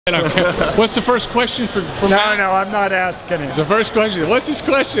What's the first question for Matt? No, I'm not asking it. The first question. What's his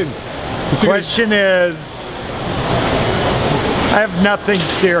question? The question is, I have nothing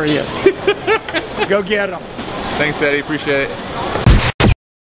serious. Go get him. Thanks, Eddie. Appreciate it.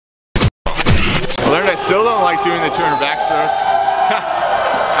 I learned I still don't like doing the 200 backstroke.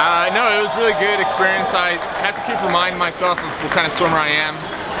 No, it was a really good experience. I have to keep reminding myself of what kind of swimmer I am.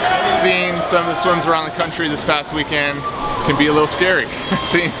 Seeing some of the swims around the country this past weekend can be a little scary.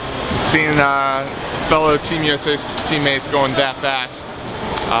 seeing fellow Team USA teammates going that fast,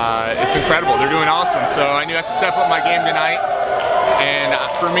 it's incredible. They're doing awesome. So I knew I had to step up my game tonight. And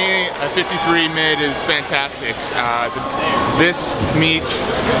for me, a 53 mid is fantastic. This meet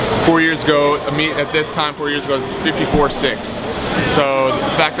 4 years ago, a meet at this time 4 years ago, is 54.6. So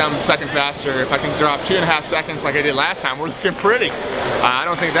the fact that I'm second faster, if I can drop 2.5 seconds like I did last time, we're looking pretty. I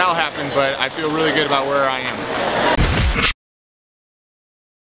don't think that'll happen, but I feel really good about where I am.